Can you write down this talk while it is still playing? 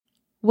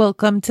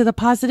Welcome to the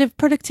Positive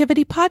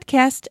Productivity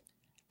Podcast,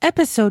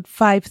 episode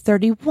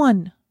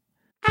 531.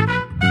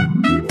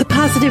 The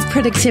Positive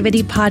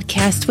Productivity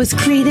Podcast was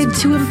created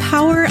to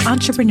empower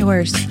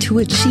entrepreneurs to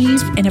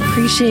achieve and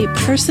appreciate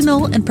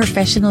personal and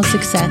professional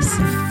success.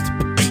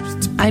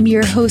 I'm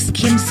your host,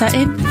 Kim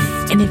Sutton,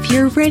 and if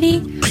you're ready,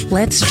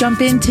 let's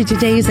jump into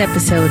today's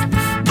episode.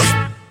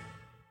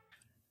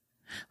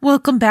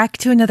 Welcome back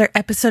to another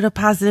episode of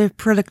Positive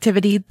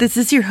Productivity. This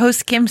is your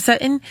host, Kim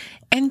Sutton,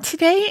 and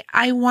today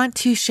I want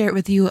to share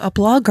with you a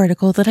blog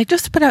article that I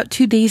just put out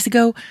 2 days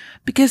ago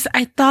because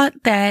I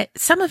thought that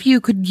some of you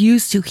could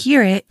use to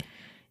hear it,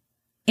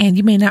 and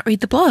you may not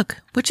read the blog,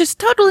 which is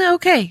totally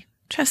okay.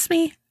 Trust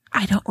me,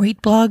 I don't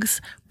read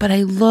blogs, but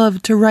I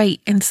love to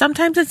write, and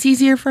sometimes it's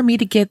easier for me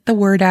to get the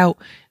word out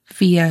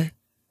via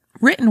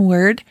written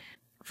word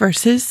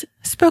versus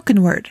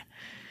spoken word.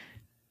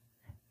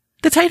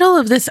 The title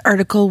of this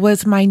article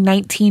was My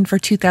 19 for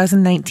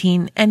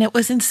 2019, and it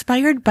was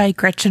inspired by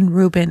Gretchen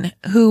Rubin,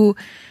 who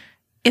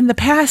in the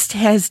past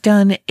has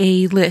done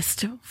a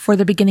list for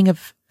the beginning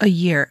of a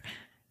year.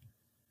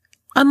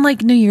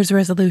 Unlike New Year's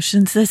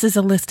resolutions, this is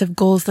a list of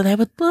goals that I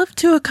would love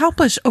to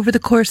accomplish over the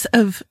course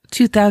of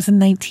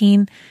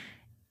 2019,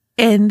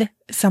 and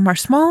some are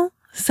small,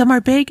 some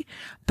are big,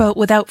 but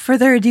without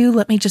further ado,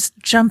 let me just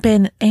jump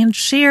in and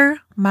share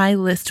my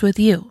list with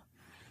you.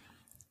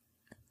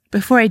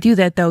 Before I do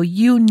that, though,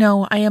 you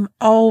know I am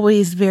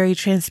always very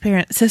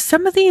transparent, so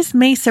some of these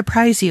may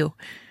surprise you,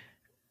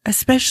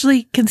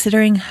 especially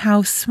considering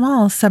how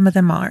small some of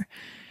them are.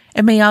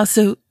 It may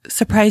also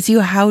surprise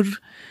you how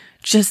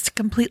just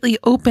completely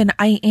open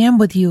I am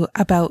with you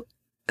about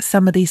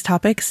some of these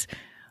topics,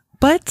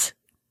 but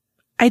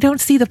I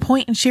don't see the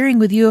point in sharing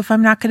with you if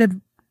I'm not going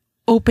to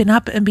open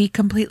up and be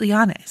completely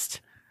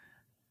honest.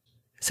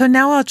 So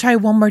now I'll try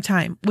one more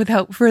time.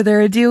 Without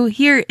further ado,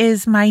 here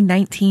is my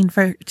 19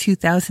 for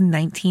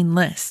 2019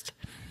 list.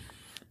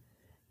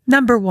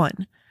 Number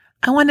 1,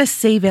 I want to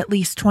save at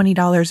least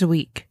 $20 a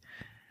week.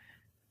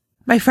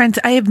 My friends,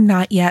 I have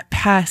not yet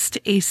passed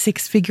a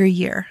 6-figure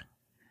year.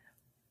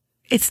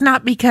 It's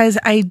not because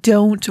I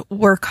don't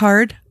work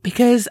hard,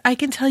 because I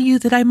can tell you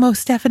that I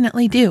most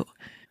definitely do.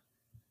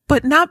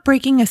 But not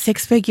breaking a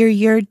 6-figure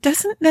year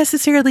doesn't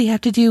necessarily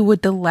have to do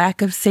with the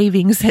lack of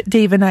savings that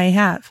Dave and I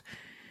have.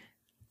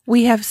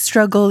 We have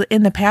struggled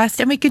in the past,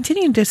 and we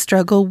continue to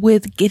struggle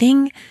with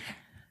getting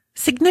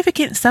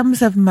significant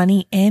sums of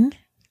money in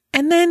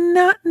and then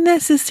not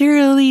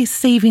necessarily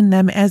saving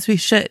them as we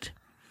should,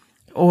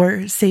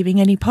 or saving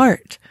any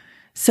part.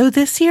 So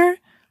this year,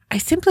 I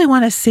simply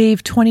want to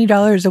save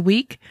 $20 a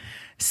week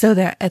so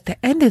that at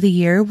the end of the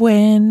year,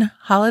 when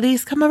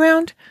holidays come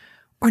around,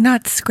 we're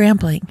not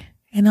scrambling.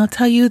 And I'll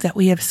tell you that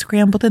we have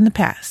scrambled in the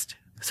past.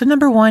 So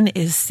number 1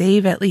 is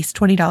save at least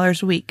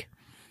 $20 a week.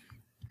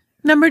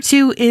 Number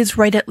 2 is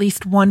write at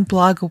least one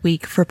blog a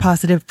week for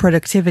positive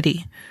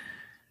productivity.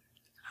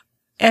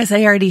 As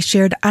I already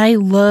shared, I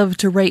love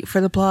to write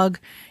for the blog,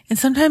 and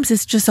sometimes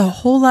it's just a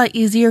whole lot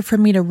easier for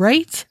me to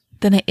write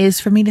than it is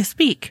for me to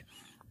speak,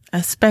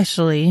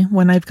 especially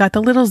when I've got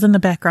the littles in the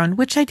background,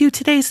 which I do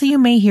today, so you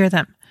may hear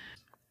them.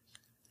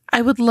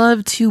 I would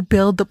love to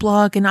build the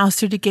blog and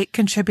also to get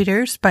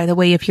contributors. By the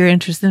way, if you're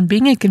interested in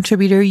being a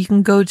contributor, you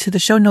can go to the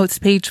show notes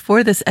page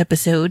for this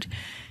episode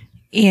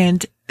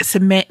and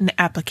submit an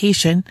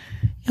application.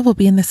 It will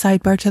be in the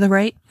sidebar to the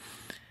right.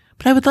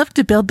 But I would love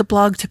to build the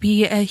blog to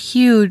be a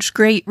huge,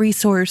 great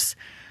resource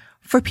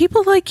for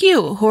people like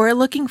you who are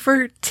looking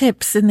for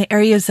tips in the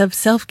areas of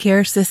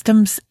self-care,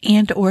 systems,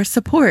 and or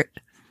support.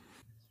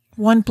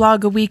 One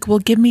blog a week will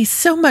give me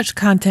so much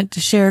content to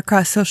share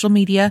across social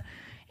media,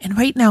 and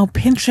right now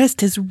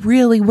Pinterest is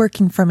really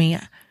working for me.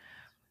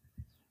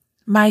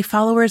 My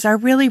followers are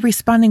really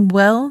responding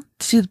well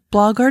to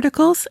blog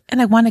articles,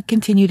 and I want to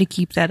continue to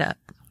keep that up.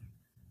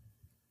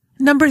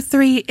 Number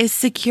 3 is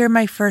secure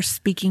my first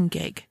speaking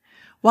gig.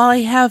 While I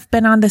have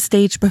been on the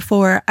stage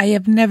before, I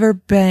have never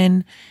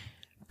been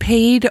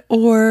paid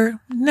or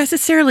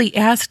necessarily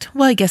asked.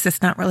 Well, I guess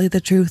it's not really the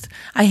truth.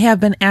 I have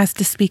been asked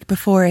to speak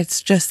before.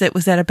 It's just it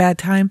was at a bad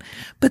time.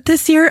 But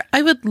this year,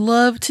 I would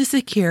love to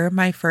secure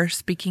my first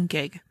speaking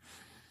gig.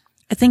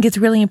 I think it's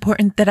really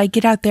important that I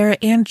get out there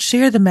and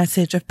share the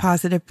message of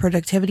positive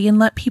productivity and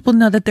let people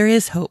know that there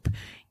is hope.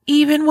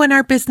 Even when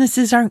our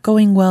businesses aren't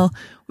going well,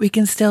 we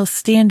can still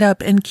stand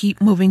up and keep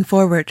moving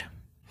forward.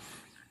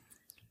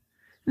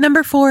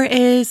 Number 4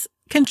 is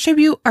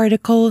contribute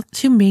article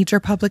to major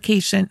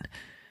publication.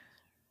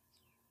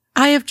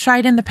 I have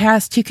tried in the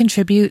past to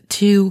contribute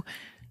to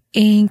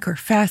Inc. or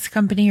Fast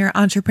Company or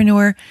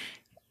Entrepreneur,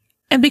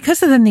 and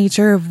because of the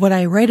nature of what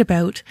I write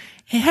about,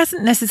 it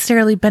hasn't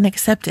necessarily been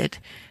accepted.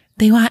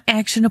 They want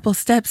actionable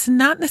steps,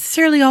 not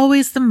necessarily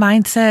always the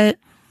mindset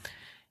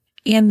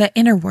and the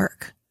inner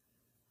work.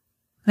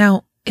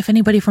 Now, if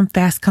anybody from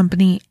Fast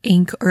Company,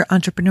 Inc. or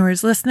Entrepreneur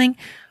is listening,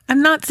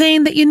 I'm not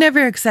saying that you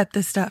never accept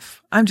this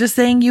stuff. I'm just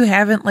saying you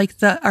haven't liked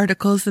the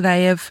articles that I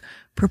have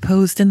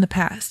proposed in the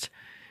past.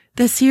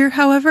 This year,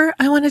 however,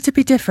 I want it to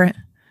be different.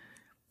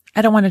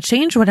 I don't want to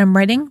change what I'm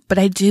writing, but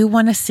I do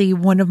want to see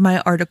one of my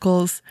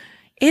articles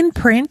in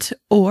print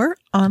or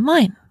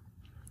online.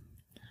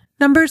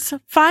 Numbers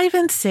 5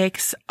 and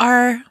 6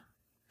 are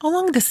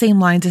along the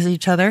same lines as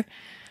each other,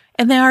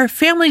 and they are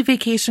family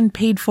vacation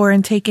paid for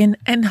and taken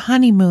and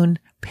honeymoon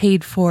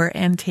paid for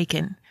and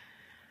taken.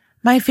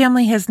 My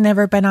family has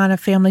never been on a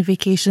family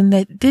vacation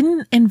that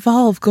didn't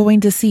involve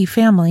going to see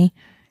family,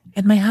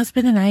 and my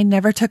husband and I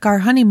never took our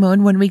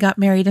honeymoon when we got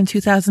married in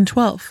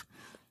 2012.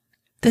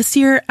 This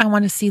year, I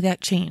want to see that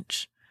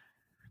change.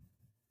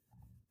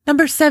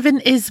 Number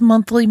 7 is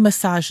monthly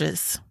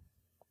massages.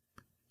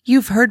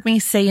 You've heard me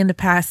say in the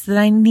past that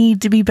I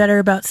need to be better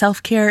about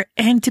self-care,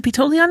 and to be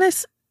totally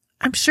honest,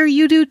 I'm sure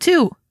you do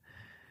too.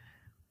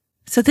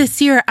 So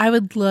this year, I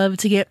would love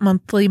to get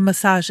monthly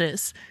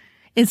massages.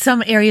 In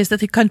some areas of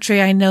the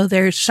country, I know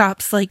there's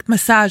shops like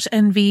Massage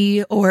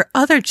Envy or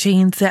other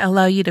chains that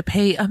allow you to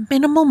pay a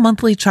minimal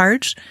monthly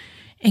charge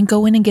and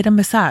go in and get a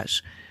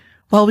massage.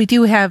 While we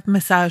do have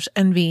Massage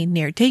Envy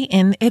near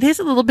Dayton, it is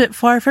a little bit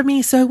far from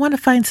me, so I want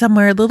to find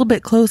somewhere a little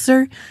bit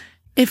closer,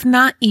 if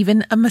not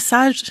even a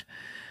massagist?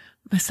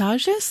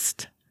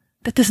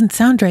 That doesn't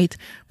sound right,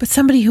 but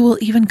somebody who will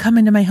even come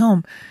into my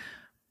home.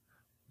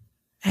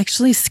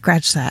 Actually,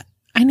 scratch that.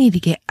 I need to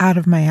get out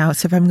of my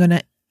house if I'm going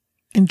to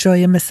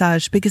enjoy a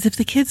massage, because if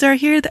the kids are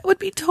here, that would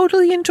be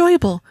totally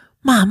enjoyable.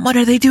 Mom, what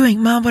are they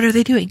doing? Mom, what are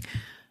they doing?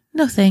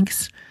 No,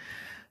 thanks.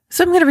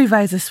 So I'm going to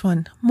revise this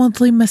one.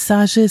 Monthly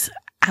massages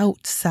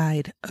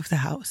outside of the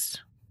house.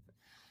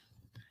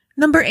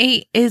 Number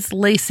 8 is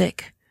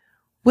LASIK.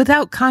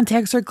 Without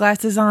contacts or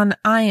glasses on,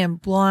 I am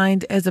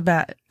blind as a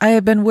bat. I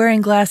have been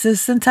wearing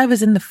glasses since I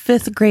was in the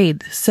 5th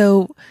grade,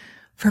 so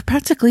for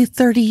practically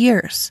 30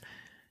 years.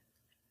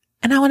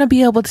 And I want to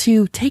be able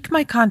to take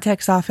my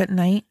contacts off at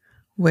night,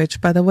 which,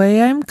 by the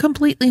way, I'm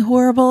completely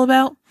horrible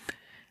about,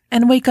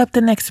 and wake up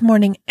the next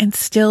morning and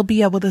still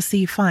be able to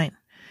see fine.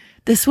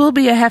 This will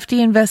be a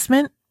hefty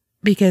investment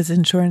because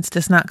insurance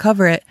does not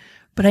cover it,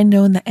 but I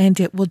know in the end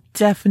it will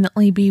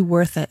definitely be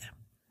worth it.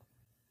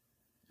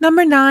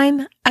 Number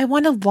 9, I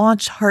want to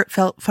launch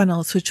Heartfelt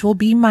Funnels, which will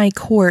be my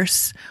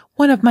course,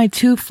 one of my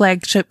 2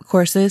 flagship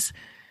courses,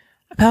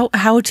 about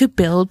how to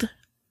build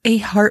a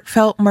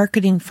heartfelt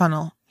marketing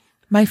funnel.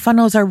 My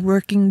funnels are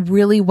working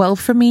really well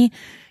for me,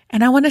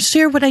 and I want to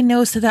share what I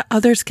know so that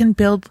others can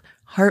build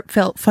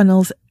heartfelt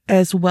funnels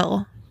as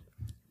well.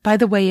 By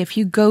the way, if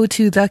you go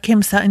to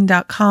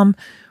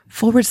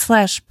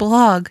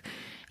thekimsutton.com/blog,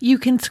 you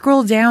can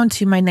scroll down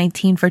to my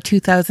 19 for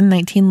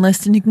 2019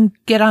 list, and you can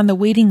get on the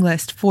waiting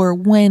list for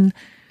when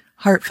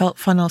Heartfelt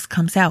Funnels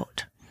comes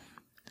out.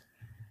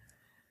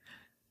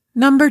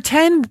 Number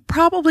 10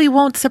 probably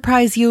won't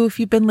surprise you if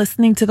you've been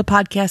listening to the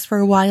podcast for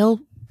a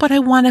while, but I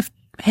want to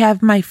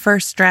have my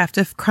first draft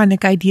of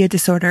Chronic Idea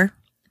Disorder,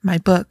 my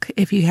book,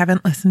 if you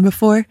haven't listened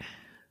before,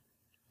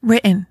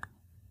 written.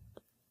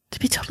 To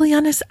be totally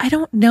honest, I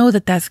don't know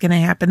that that's going to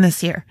happen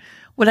this year.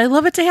 Would I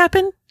love it to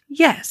happen?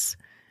 Yes.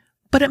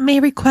 But it may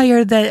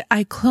require that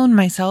I clone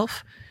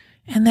myself,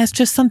 and that's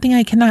just something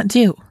I cannot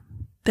do.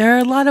 There are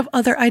a lot of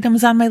other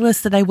items on my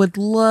list that I would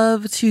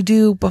love to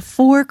do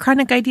before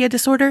Chronic Idea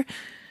Disorder,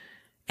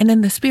 and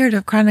in the spirit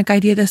of Chronic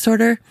Idea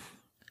Disorder,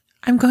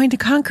 I'm going to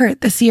conquer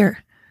it this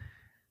year.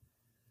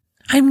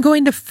 I'm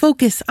going to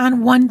focus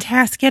on one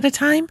task at a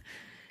time,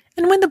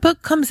 and when the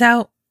book comes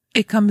out,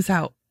 it comes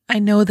out. I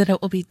know that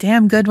it will be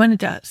damn good when it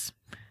does.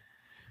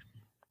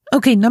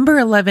 Okay, number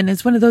 11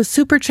 is one of those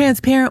super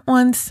transparent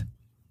ones.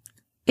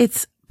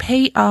 It's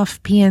pay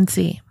off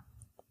PNC.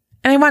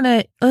 And I want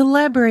to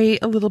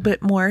elaborate a little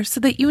bit more so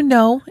that you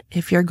know,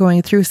 if you're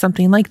going through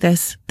something like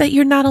this, that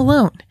you're not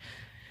alone.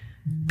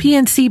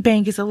 PNC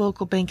Bank is a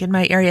local bank in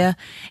my area,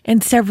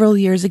 and several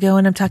years ago,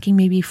 and I'm talking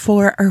maybe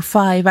 4 or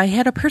 5, I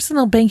had a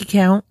personal bank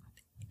account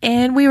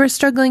and we were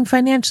struggling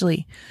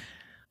financially.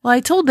 Well, I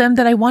told them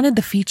that I wanted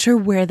the feature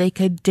where they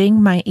could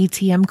ding my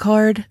ATM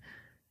card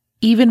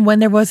even when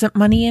there wasn't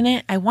money in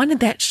it. I wanted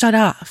that shut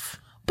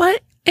off,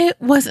 but it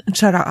wasn't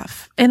shut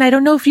off. And I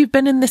don't know if you've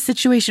been in this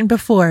situation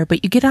before,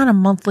 but you get on a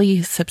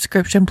monthly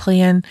subscription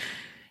plan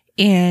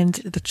and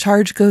the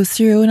charge goes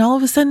through and all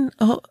of a sudden,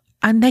 oh,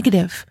 I'm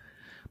negative.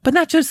 But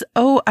not just,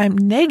 oh, I'm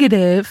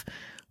negative,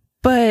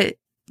 but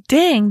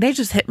dang, they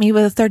just hit me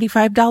with a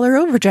 $35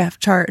 overdraft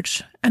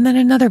charge. And then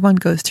another one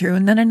goes through,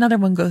 and then another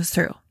one goes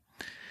through.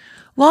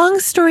 Long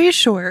story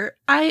short,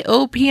 I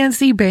owe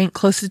PNC Bank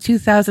close to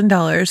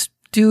 $2,000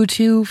 due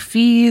to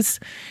fees,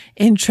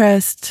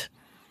 interest,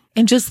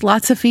 and just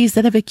lots of fees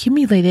that have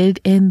accumulated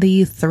in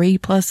the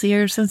 3+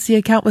 years since the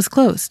account was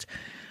closed.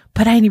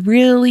 But I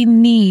really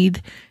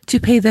need to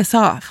pay this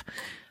off.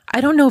 I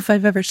don't know if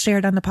I've ever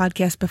shared on the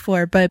podcast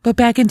before, but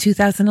back in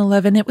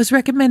 2011, it was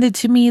recommended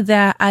to me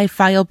that I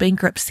file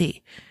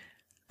bankruptcy.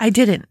 I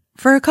didn't,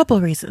 for a couple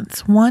of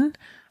reasons. One,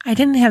 I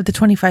didn't have the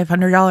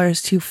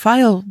 $2,500 to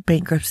file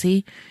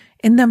bankruptcy.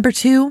 And number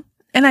 2,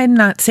 and I'm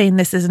not saying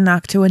this is a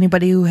knock to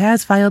anybody who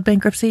has filed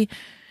bankruptcy,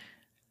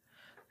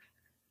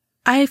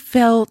 I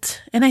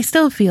felt, and I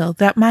still feel,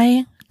 that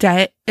my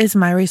debt is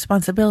my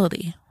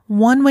responsibility.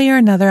 One way or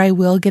another, I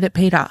will get it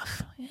paid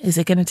off. Is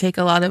it going to take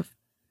a lot of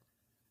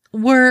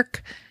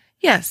work?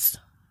 Yes.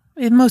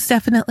 it most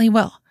definitely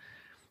will.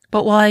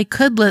 But while I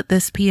could let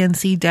this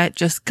PNC debt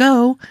just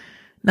go,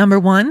 number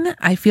one,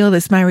 I feel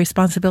it's my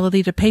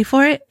responsibility to pay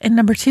for it. And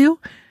number two,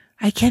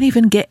 I can't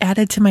even get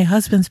added to my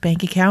husband's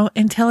bank account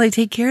until I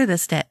take care of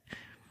this debt.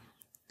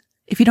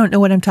 If you don't know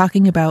what I'm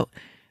talking about,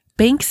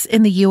 banks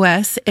in the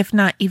US, if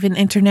not even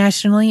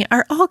internationally,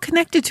 are all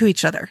connected to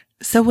each other.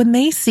 So when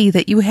they see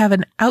that you have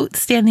an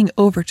outstanding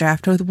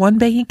overdraft with one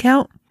bank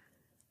account,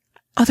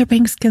 other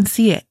banks can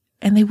see it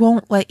and they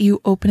won't let you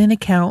open an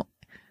account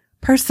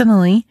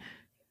personally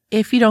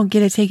if you don't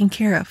get it taken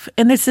care of.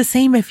 And it's the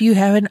same if you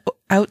have an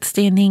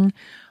outstanding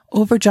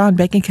overdrawn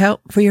bank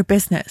account for your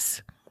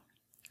business.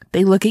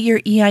 They look at your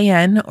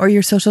EIN or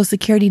your social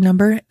security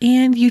number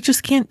and you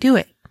just can't do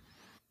it.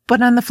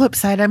 But on the flip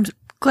side, I'm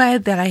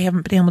glad that I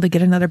haven't been able to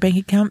get another bank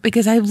account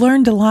because I've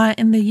learned a lot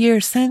in the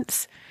years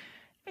since.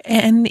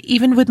 And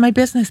even with my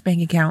business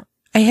bank account,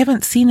 I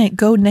haven't seen it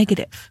go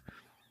negative.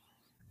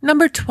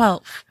 Number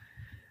 12,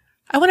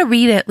 I want to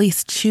read at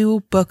least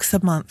 2 books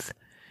a month.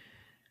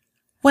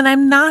 When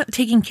I'm not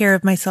taking care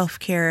of my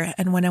self-care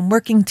and when I'm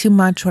working too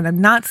much, when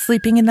I'm not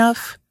sleeping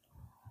enough,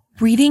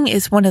 reading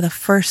is one of the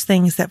first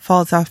things that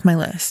falls off my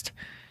list.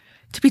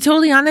 To be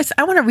totally honest,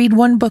 I want to read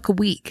 1 book a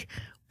week,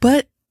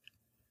 but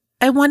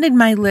I wanted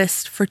my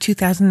list for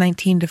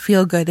 2019 to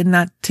feel good and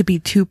not to be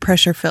too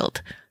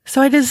pressure-filled. So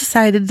I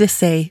decided to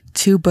say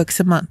 2 books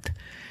a month.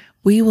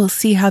 We will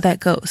see how that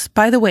goes.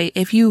 By the way,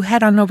 if you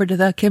head on over to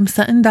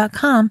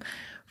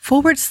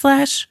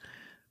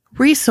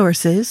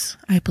thekimsutton.com/resources,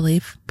 I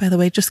believe, by the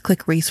way, just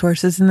click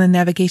resources in the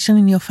navigation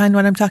and you'll find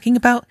what I'm talking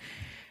about.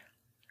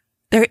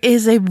 There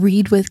is a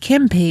Read with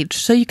Kim page,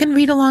 so you can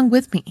read along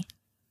with me.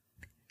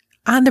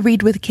 On the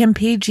Read with Kim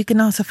page, you can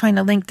also find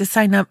a link to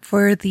sign up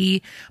for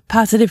the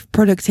Positive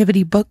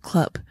Productivity Book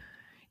Club.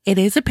 It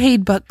is a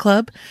paid book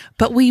club,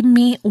 but we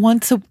meet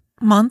once a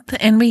month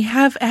and we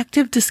have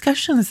active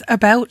discussions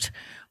about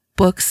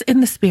books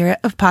in the spirit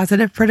of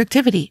positive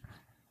productivity.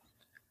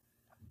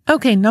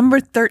 Okay,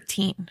 number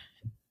 13.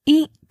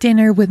 Eat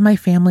dinner with my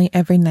family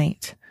every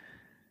night.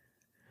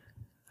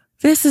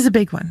 This is a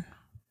big one.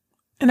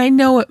 And I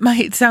know it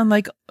might sound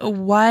like,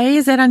 why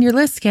is that on your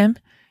list, Kim?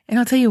 And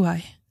I'll tell you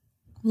why.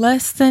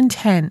 Less than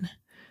 10.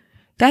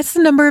 That's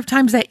the number of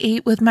times I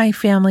ate with my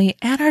family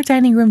at our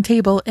dining room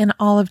table in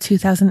all of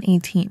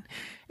 2018.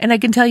 And I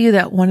can tell you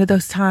that one of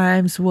those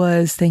times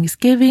was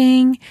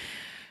Thanksgiving.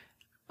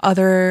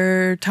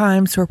 Other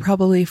times were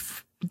probably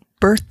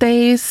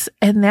birthdays.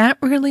 And that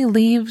really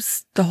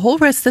leaves the whole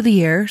rest of the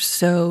year,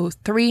 so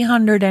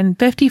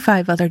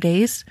 355 other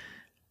days,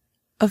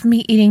 of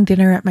me eating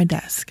dinner at my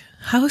desk.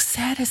 How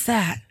sad is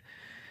that?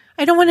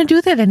 I don't want to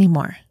do that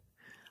anymore.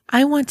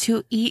 I want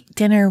to eat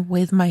dinner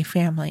with my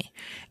family.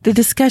 The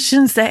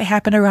discussions that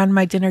happen around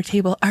my dinner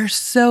table are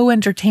so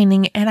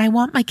entertaining, and I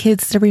want my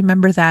kids to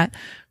remember that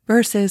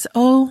versus,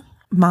 oh,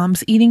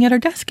 mom's eating at her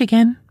desk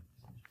again.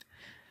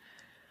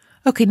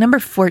 Okay, number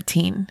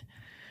 14.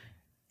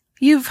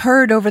 You've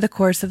heard over the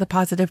course of the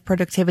Positive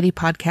Productivity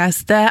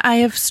Podcast that I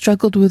have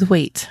struggled with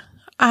weight.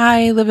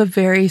 I live a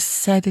very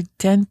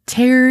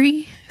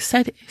sedentary, I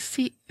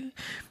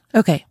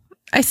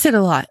sit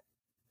a lot.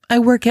 I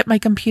work at my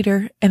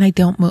computer and I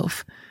don't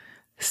move.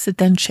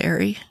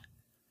 Sedentary.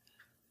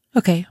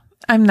 Okay,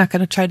 I'm not going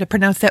to try to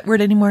pronounce that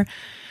word anymore.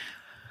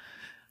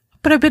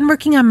 But I've been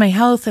working on my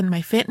health and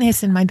my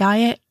fitness and my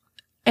diet.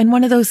 And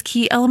one of those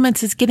key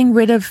elements is getting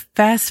rid of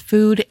fast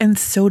food and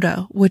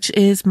soda, which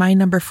is my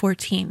number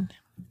 14.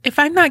 If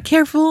I'm not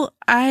careful,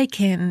 I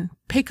can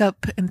pick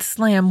up and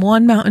slam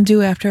one Mountain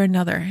Dew after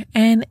another,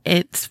 and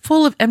it's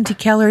full of empty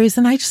calories,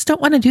 and I just don't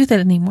want to do that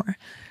anymore.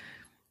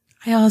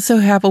 I also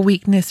have a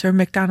weakness for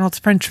McDonald's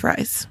French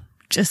fries.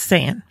 Just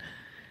saying.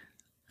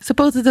 So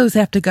both of those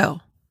have to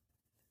go.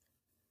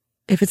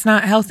 If it's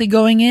not healthy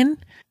going in,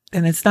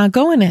 then it's not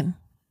going in.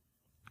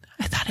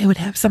 I thought I would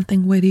have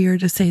something wittier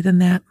to say than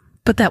that,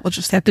 but that will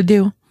just have to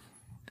do.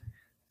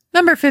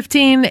 Number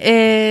 15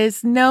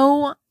 is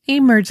no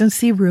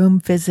emergency room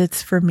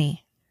visits for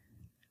me.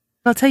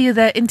 I'll tell you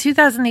that in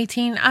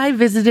 2018, I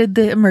visited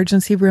the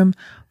emergency room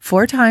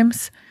 4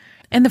 times.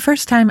 And the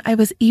first time I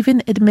was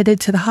even admitted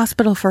to the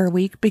hospital for a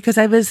week because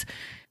I was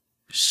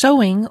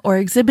showing or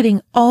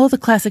exhibiting all the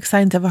classic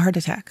signs of a heart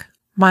attack.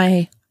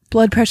 My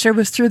blood pressure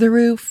was through the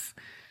roof.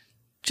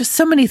 Just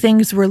so many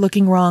things were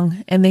looking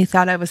wrong and they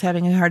thought I was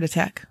having a heart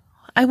attack.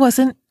 I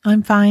wasn't.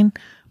 I'm fine.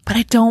 But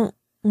I don't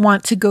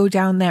want to go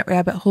down that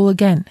rabbit hole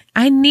again.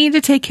 I need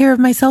to take care of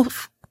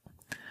myself.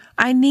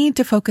 I need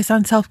to focus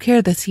on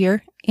self-care this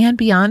year and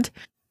beyond.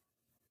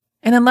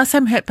 And unless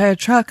I'm hit by a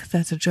truck,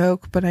 that's a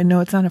joke, but I know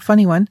it's not a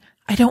funny one,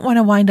 I don't want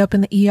to wind up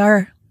in the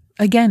ER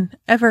again,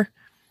 ever.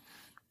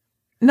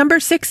 Number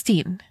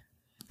 16,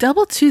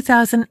 double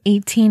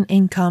 2018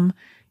 income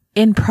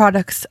in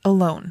products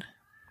alone.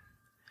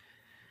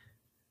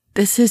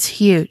 This is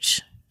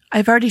huge.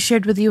 I've already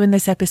shared with you in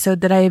this episode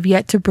that I have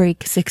yet to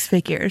break 6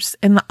 figures.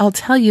 And I'll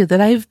tell you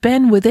that I've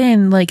been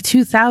within like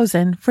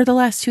 2,000 for the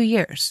last 2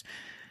 years.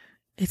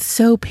 It's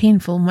so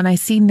painful when I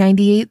see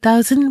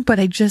 98,000, but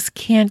I just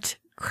can't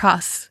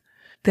cross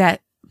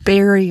that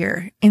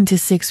barrier into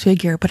six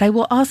figure. But I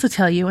will also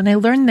tell you, and I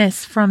learned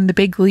this from The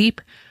Big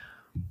Leap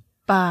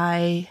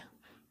by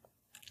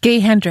Gay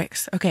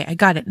Hendricks. Okay, I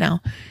got it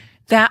now.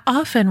 That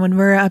often when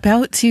we're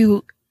about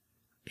to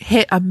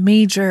hit a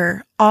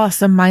major,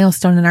 awesome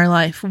milestone in our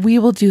life, we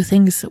will do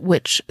things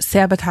which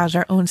sabotage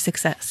our own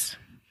success.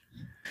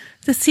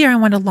 This year, I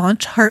want to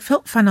launch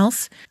Heartfelt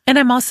Funnels, and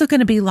I'm also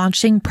going to be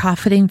launching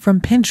Profiting from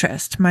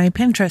Pinterest, my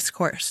Pinterest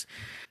course.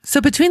 So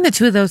between the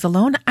two of those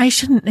alone, I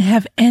shouldn't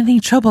have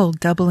any trouble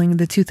doubling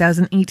the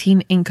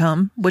 2018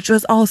 income, which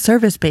was all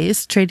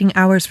service-based, trading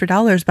hours for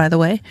dollars, by the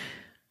way,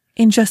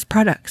 in just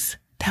products.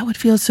 That would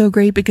feel so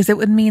great because it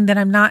would mean that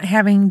I'm not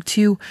having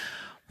to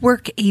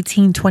work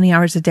 18, 20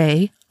 hours a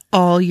day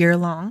all year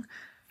long.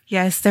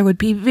 Yes, there would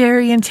be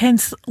very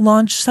intense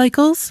launch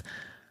cycles,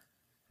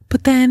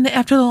 but then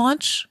after the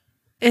launch,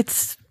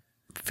 it's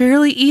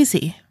fairly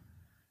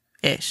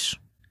easy-ish.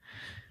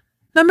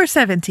 Number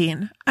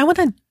 17, I want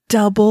to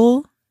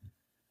double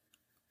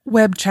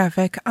web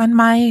traffic on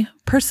my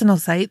personal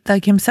site,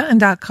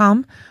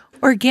 thekimsutton.com,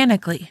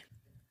 organically.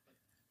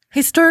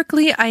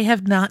 Historically, I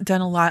have not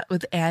done a lot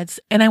with ads,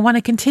 and I want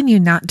to continue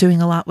not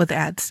doing a lot with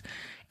ads.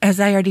 As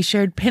I already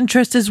shared,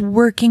 Pinterest is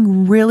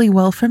working really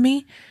well for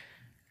me,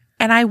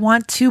 and I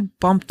want to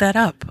bump that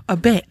up a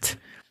bit.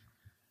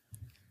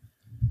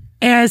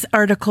 As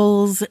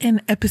articles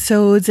and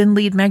episodes and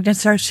lead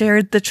magnets are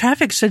shared, the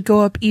traffic should go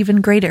up even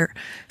greater.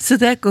 So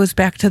that goes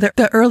back to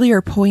the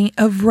earlier point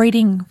of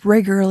writing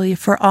regularly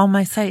for all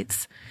my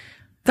sites.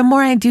 The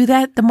more I do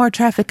that, the more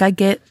traffic I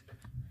get,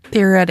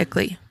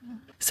 theoretically.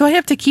 So I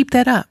have to keep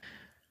that up.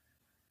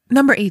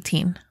 Number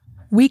 18,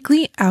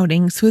 weekly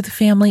outings with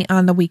family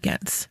on the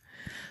weekends.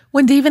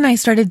 When Dave and I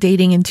started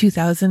dating in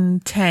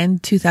 2010,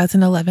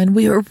 2011,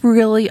 we were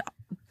really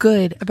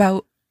good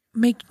about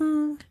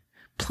making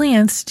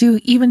plans to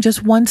do even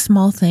just one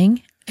small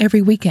thing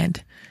every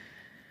weekend.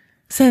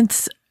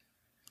 Since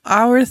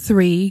our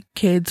 3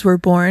 kids were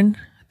born,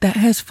 that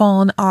has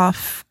fallen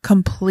off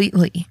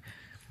completely.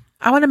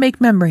 I want to make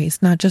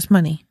memories, not just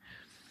money.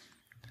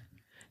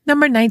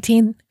 Number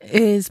 19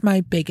 is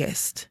my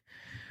biggest.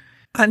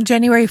 On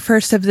January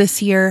 1st of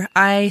this year,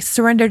 I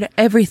surrendered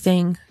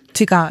everything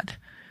to God.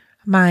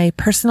 My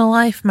personal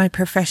life, my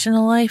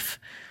professional life.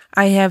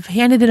 I have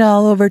handed it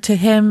all over to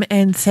Him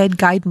and said,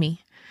 guide me.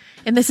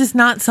 And this is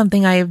not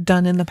something I have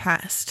done in the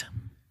past.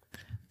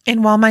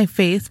 And while my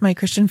faith, my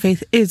Christian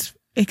faith, is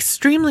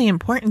extremely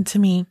important to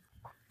me,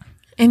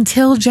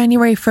 until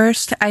January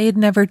 1st, I had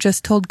never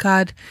just told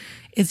God,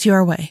 it's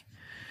your way.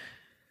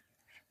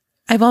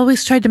 I've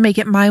always tried to make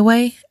it my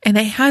way, and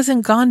it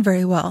hasn't gone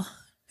very well.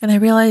 And I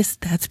realized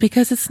that's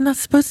because it's not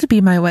supposed to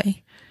be my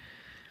way.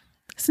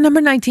 So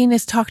number 19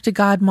 is talk to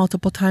God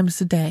multiple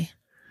times a day.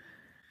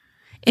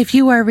 If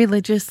you are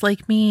religious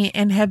like me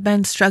and have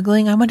been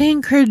struggling, I want to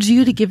encourage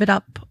you to give it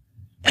up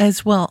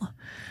as well.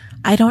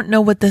 I don't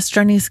know what this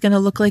journey is going to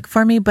look like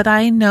for me, but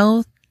I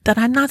know that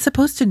I'm not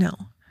supposed to know.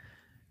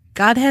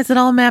 God has it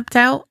all mapped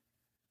out,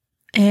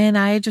 and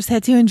I just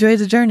had to enjoy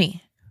the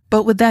journey.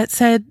 But with that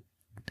said,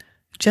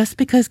 just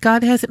because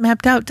God has it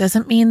mapped out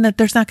doesn't mean that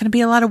there's not going to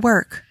be a lot of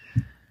work.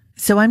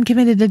 So I'm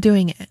committed to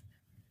doing it.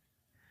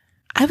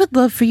 I would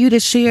love for you to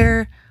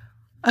share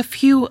a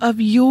few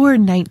of your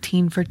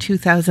 19 for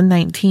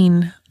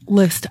 2019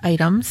 list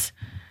items.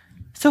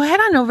 So head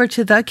on over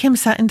to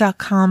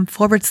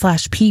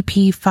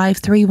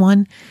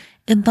thekimsutton.com/PP531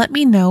 and let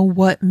me know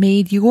what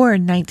made your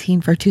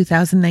 19 for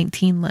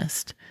 2019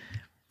 list.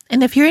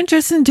 And if you're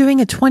interested in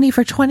doing a 20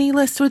 for 20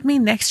 list with me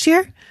next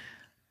year,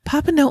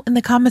 pop a note in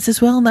the comments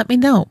as well and let me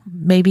know.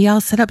 Maybe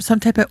I'll set up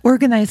some type of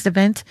organized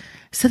event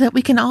so that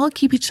we can all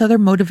keep each other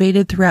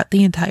motivated throughout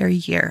the entire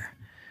year.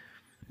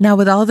 Now,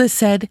 with all this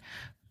said,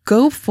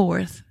 go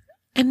forth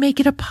and make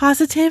it a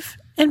positive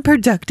and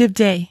productive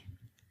day.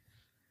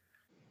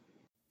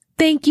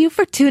 Thank you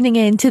for tuning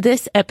in to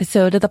this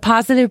episode of the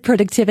Positive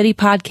Productivity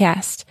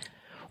Podcast.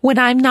 When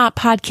I'm not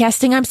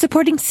podcasting, I'm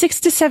supporting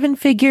 6 to 7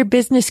 figure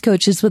business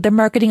coaches with their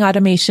marketing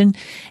automation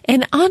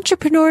and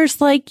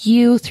entrepreneurs like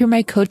you through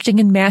my coaching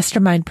and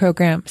mastermind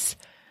programs.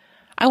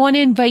 I want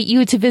to invite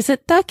you to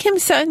visit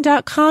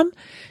thekimsutton.com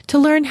to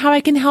learn how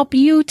I can help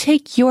you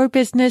take your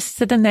business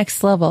to the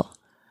next level.